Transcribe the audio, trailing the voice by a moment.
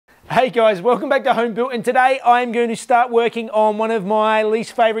Hey guys, welcome back to Home Built, and today I'm going to start working on one of my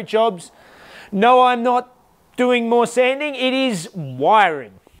least favourite jobs. No, I'm not doing more sanding, it is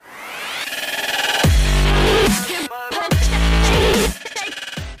wiring.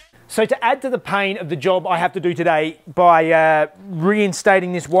 So to add to the pain of the job I have to do today by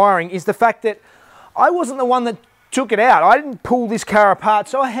reinstating this wiring is the fact that I wasn't the one that took it out. I didn't pull this car apart,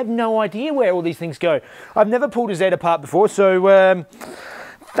 so I have no idea where all these things go. I've never pulled a Z apart before, so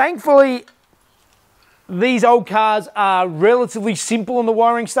thankfully these old cars are relatively simple on the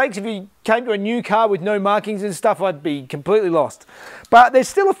wiring stakes. If you came to a new car with no markings and stuff, I'd be completely lost. But there's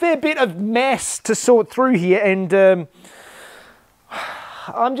still a fair bit of mess to sort through here, and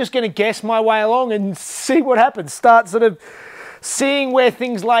I'm just going to guess my way along and see what happens. Start sort of seeing where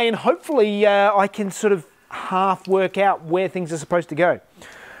things lay, and hopefully I can sort of half work out where things are supposed to go.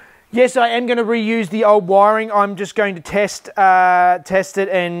 Yes, I am going to reuse the old wiring. I'm just going to test it,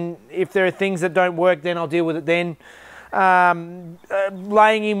 and if there are things that don't work, then I'll deal with it then.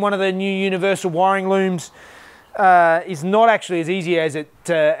 Laying in one of the new universal wiring looms is not actually as easy as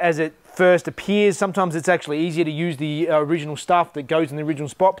it first appears. Sometimes it's actually easier to use the original stuff that goes in the original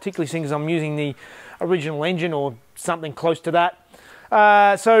spot, particularly seeing as I'm using the original engine or something close to that.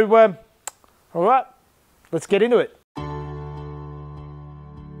 All right, let's get into it.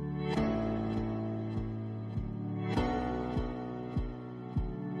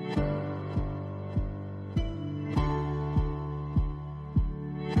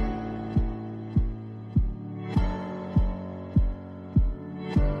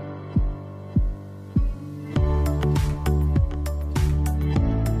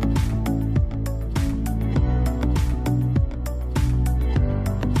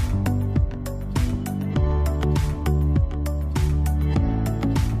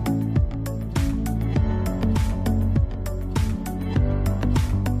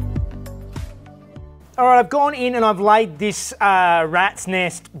 All right, I've gone in and I've laid this rat's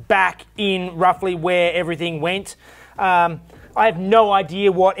nest back in roughly where everything went. I have no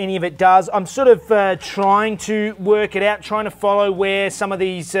idea what any of it does. I'm sort of trying to work it out, trying to follow where some of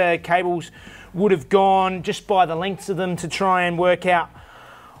these cables would have gone just by the lengths of them to try and work out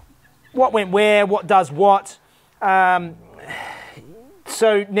what went where, what does what. So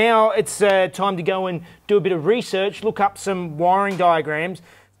now it's time to go and do a bit of research, look up some wiring diagrams.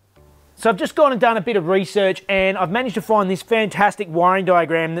 So I've just gone and done a bit of research, and I've managed to find this fantastic wiring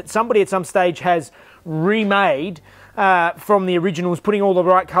diagram that somebody at some stage has remade from the originals, putting all the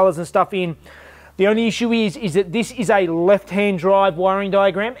right colours and stuff in. The only issue is that this is a left-hand drive wiring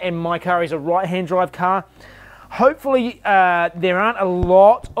diagram, and my car is a right-hand drive car. Hopefully there aren't a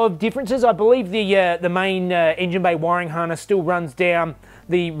lot of differences. I believe the main engine bay wiring harness still runs down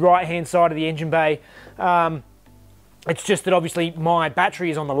the right-hand side of the engine bay. It's just that obviously my battery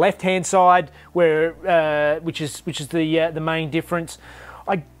is on the left-hand side, where which is the main difference.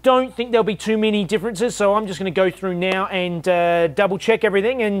 I don't think there'll be too many differences, so I'm just going to go through now and double check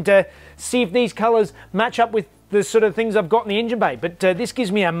everything and see if these colours match up with the sort of things I've got in the engine bay. But this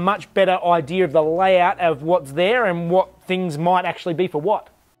gives me a much better idea of the layout of what's there and what things might actually be for what.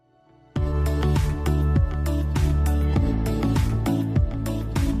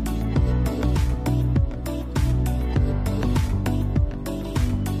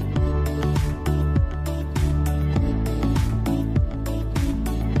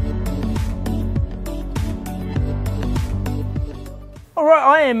 Alright,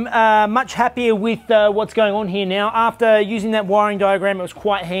 I am much happier with what's going on here now. After using that wiring diagram, it was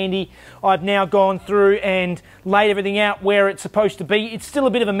quite handy. I've now gone through and laid everything out where it's supposed to be. It's still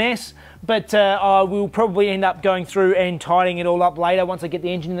a bit of a mess, but I will probably end up going through and tidying it all up later. Once I get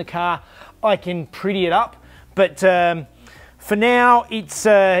the engine in the car, I can pretty it up. But for now, it's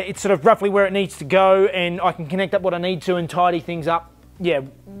sort of roughly where it needs to go, and I can connect up what I need to and tidy things up, yeah,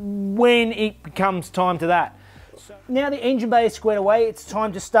 when it comes time to that. Now the engine bay is squared away, it's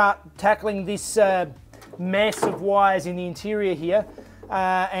time to start tackling this mess of wires in the interior here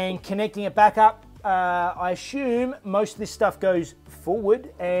and connecting it back up. I assume most of this stuff goes forward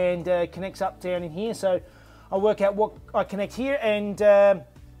and connects up down in here, so I'll work out what I connect here and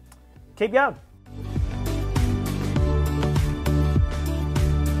keep going.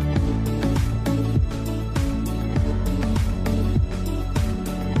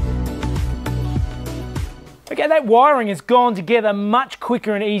 Okay, that wiring has gone together much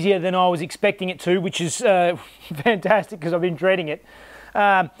quicker and easier than I was expecting it to, which is fantastic because I've been dreading it.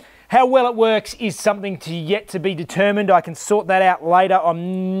 How well it works is something yet to be determined. I can sort that out later.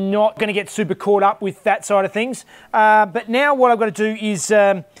 I'm not going to get super caught up with that side of things. But now what I've got to do is,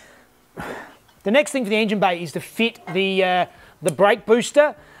 the next thing for the engine bay is to fit the brake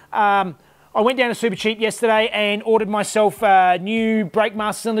booster I went down to Super Cheap yesterday and ordered myself new brake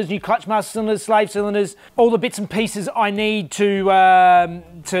master cylinders, new clutch master cylinders, slave cylinders, all the bits and pieces I need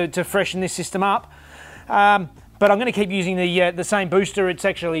to freshen this system up. But I'm going to keep using the same booster. It's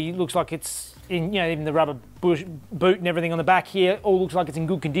actually looks like it's in, even the rubber boot and everything on the back here all looks like it's in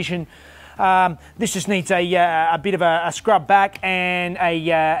good condition. This just needs a bit of a scrub back and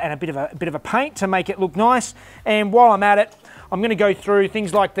a bit of a paint to make it look nice. And while I'm at it, I'm going to go through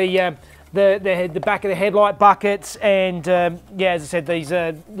things like the back of the headlight buckets and yeah, as I said, these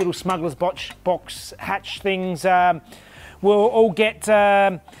little smuggler's box hatch things will all get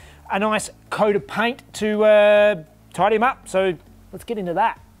a nice coat of paint to tidy them up. So let's get into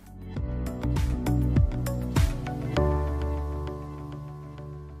that.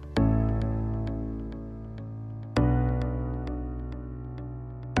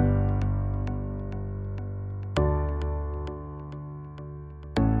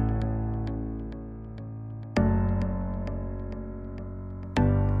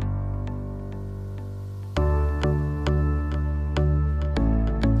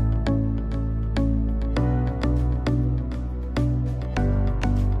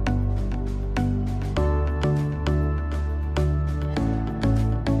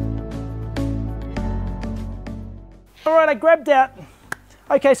 All right, I grabbed out,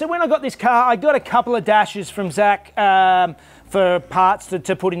 okay, so when I got this car, I got a couple of dashes from Zach for parts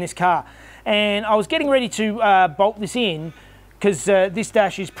to put in this car. And I was getting ready to bolt this in because this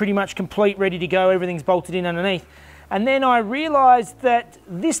dash is pretty much complete, ready to go, everything's bolted in underneath. And then I realized that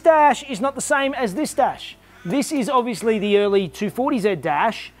this dash is not the same as this dash. This is obviously the early 240Z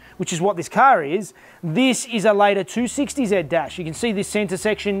dash, which is what this car is. This is a later 260Z dash. You can see this center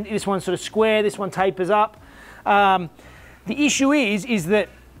section, this one's sort of square, this one tapers up. The issue is that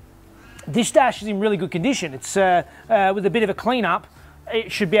this dash is in really good condition. It's with a bit of a clean-up,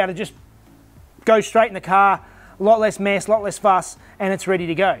 it should be able to just go straight in the car, a lot less mess, a lot less fuss, and it's ready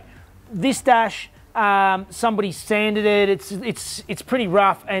to go. This dash, somebody sanded it. It's pretty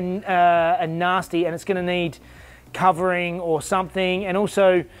rough and nasty, and it's going to need covering or something. And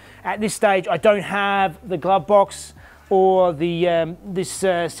also, at this stage, I don't have the glove box or the this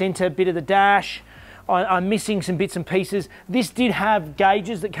center bit of the dash. I'm missing some bits and pieces. This did have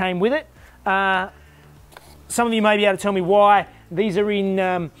gauges that came with it. Some of you may be able to tell me why. These are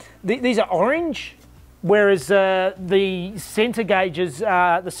in these are orange, whereas the center gauges,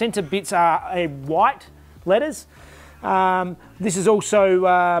 the center bits are white letters. This is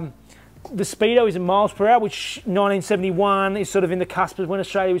also the speedo is in miles per hour, which 1971 is sort of in the cusp of when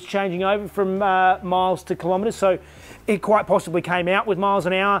Australia was changing over from miles to kilometres. So it quite possibly came out with miles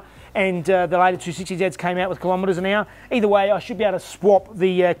an hour, and the later 260Zs came out with kilometres an hour. Either way, I should be able to swap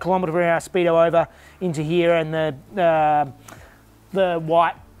the kilometre per hour speedo over into here and the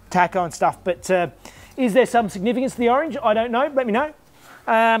white tacho and stuff. But is there some significance to the orange? I don't know. Let me know.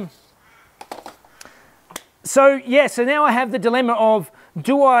 So yeah, so now I have the dilemma of,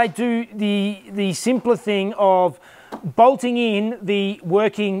 do I do the simpler thing of bolting in the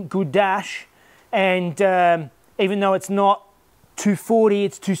working good dash, and even though it's not 240,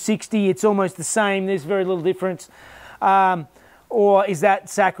 it's 260, it's almost the same, there's very little difference, or is that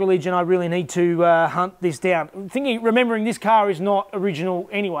sacrilege and I really need to hunt this down? Remembering this car is not original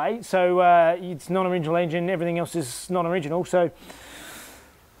anyway, so it's non-original engine, everything else is non-original, so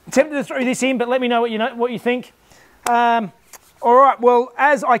tempted to throw this in, but let me know what you think. All right, well,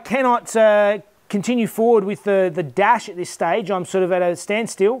 as I cannot continue forward with the dash at this stage, I'm sort of at a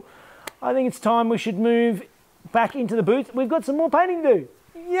standstill, I think it's time we should move back into the booth. We've got some more painting to do.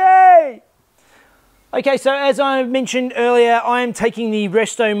 Yay! Okay, so as I mentioned earlier, I am taking the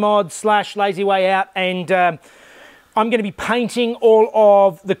Resto Mod / Lazy Way out, and I'm going to be painting all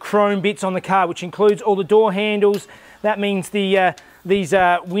of the chrome bits on the car, which includes all the door handles. That means these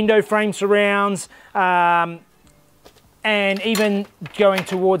window frame surrounds, and even going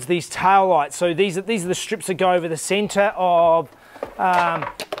towards these tail lights. So these are the strips that go over the center of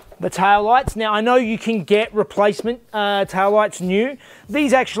the tail lights. Now I know you can get replacement tail lights new.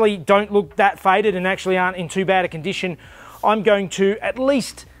 These actually don't look that faded and actually aren't in too bad a condition. I'm going to at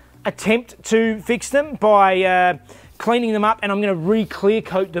least attempt to fix them by cleaning them up, and I'm going to re-clear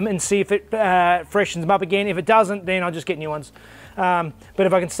coat them and see if it freshens them up again. If it doesn't, then I'll just get new ones. But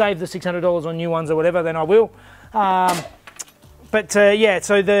if I can save the $600 on new ones or whatever, then I will. Yeah,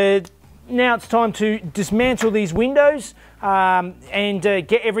 so now it's time to dismantle these windows and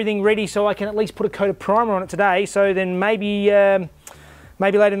get everything ready so I can at least put a coat of primer on it today. So then maybe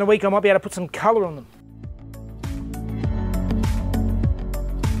later in the week I might be able to put some colour on them.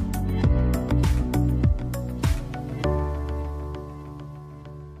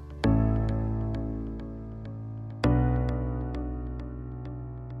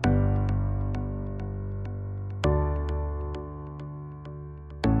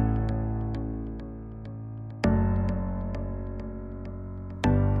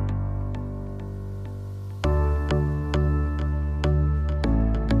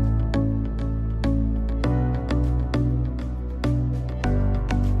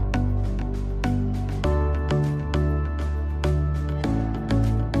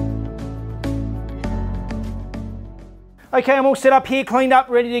 Okay, I'm all set up here, cleaned up,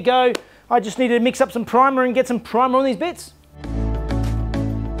 ready to go. I just need to mix up some primer and get some primer on these bits.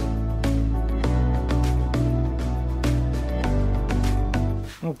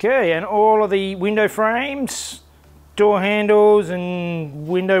 Okay, and all of the window frames, door handles and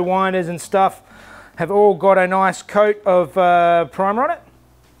window winders and stuff have all got a nice coat of primer on it.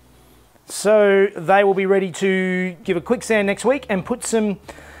 So they will be ready to give a quick sand next week and put some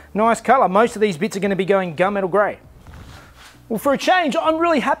nice colour. Most of these bits are going to be going gunmetal grey. Well, for a change, I'm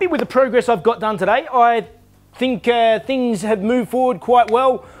really happy with the progress I've got done today. I think things have moved forward quite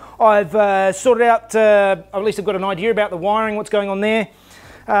well. I've sorted out, at least I've got an idea about the wiring, what's going on there.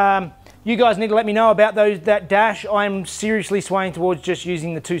 You guys need to let me know about that dash. I'm seriously swaying towards just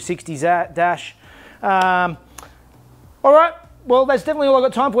using the 260 dash. All right, well, that's definitely all I've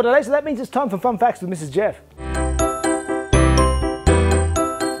got time for today, so that means it's time for Fun Facts with Mrs. Jeff.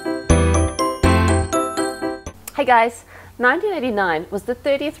 Hey guys, 1989 was the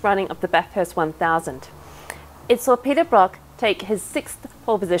 30th running of the Bathurst 1000. It saw Peter Brock take his 6th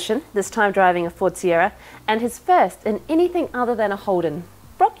pole position, this time driving a Ford Sierra, and his first in anything other than a Holden.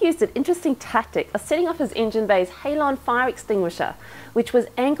 Brock used an interesting tactic of setting off his engine bay's Halon fire extinguisher, which was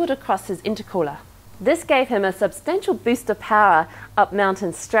angled across his intercooler. This gave him a substantial boost of power up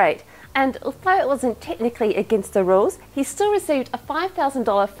Mountain Straight, and although it wasn't technically against the rules, he still received a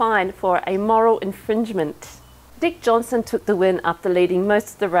 $5,000 fine for a moral infringement. Dick Johnson took the win after leading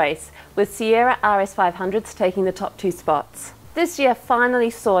most of the race, with Sierra RS 500s taking the top 2 spots. This year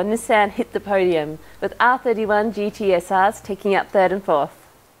finally saw Nissan hit the podium, with R31 GTSRs taking up 3rd and 4th.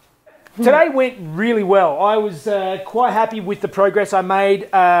 Today went really well. I was quite happy with the progress I made.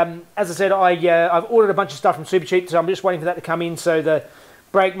 As I said, I've ordered a bunch of stuff from Supercheap, so I'm just waiting for that to come in. So the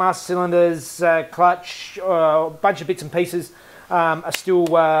brake master cylinders, clutch, a bunch of bits and pieces are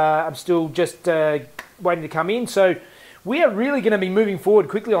still, I'm still just waiting to come in. So we are really going to be moving forward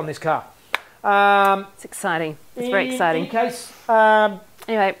quickly on this car. It's exciting. It's very exciting. In case,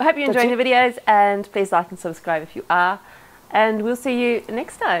 anyway, I hope you're enjoying the videos, and please like and subscribe if you are. And we'll see you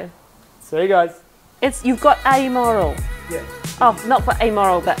next time. See you guys. You've got amoral. Yeah. Oh, not for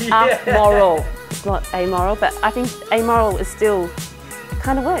amoral, but amoral. It's not amoral, but I think amoral is still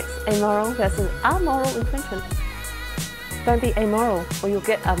kind of works. Amoral versus amoral infringement. Don't be amoral, or you'll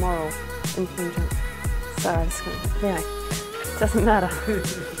get amoral infringement. Sorry, I'm just gonna, anyway, doesn't matter.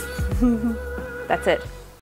 That's it.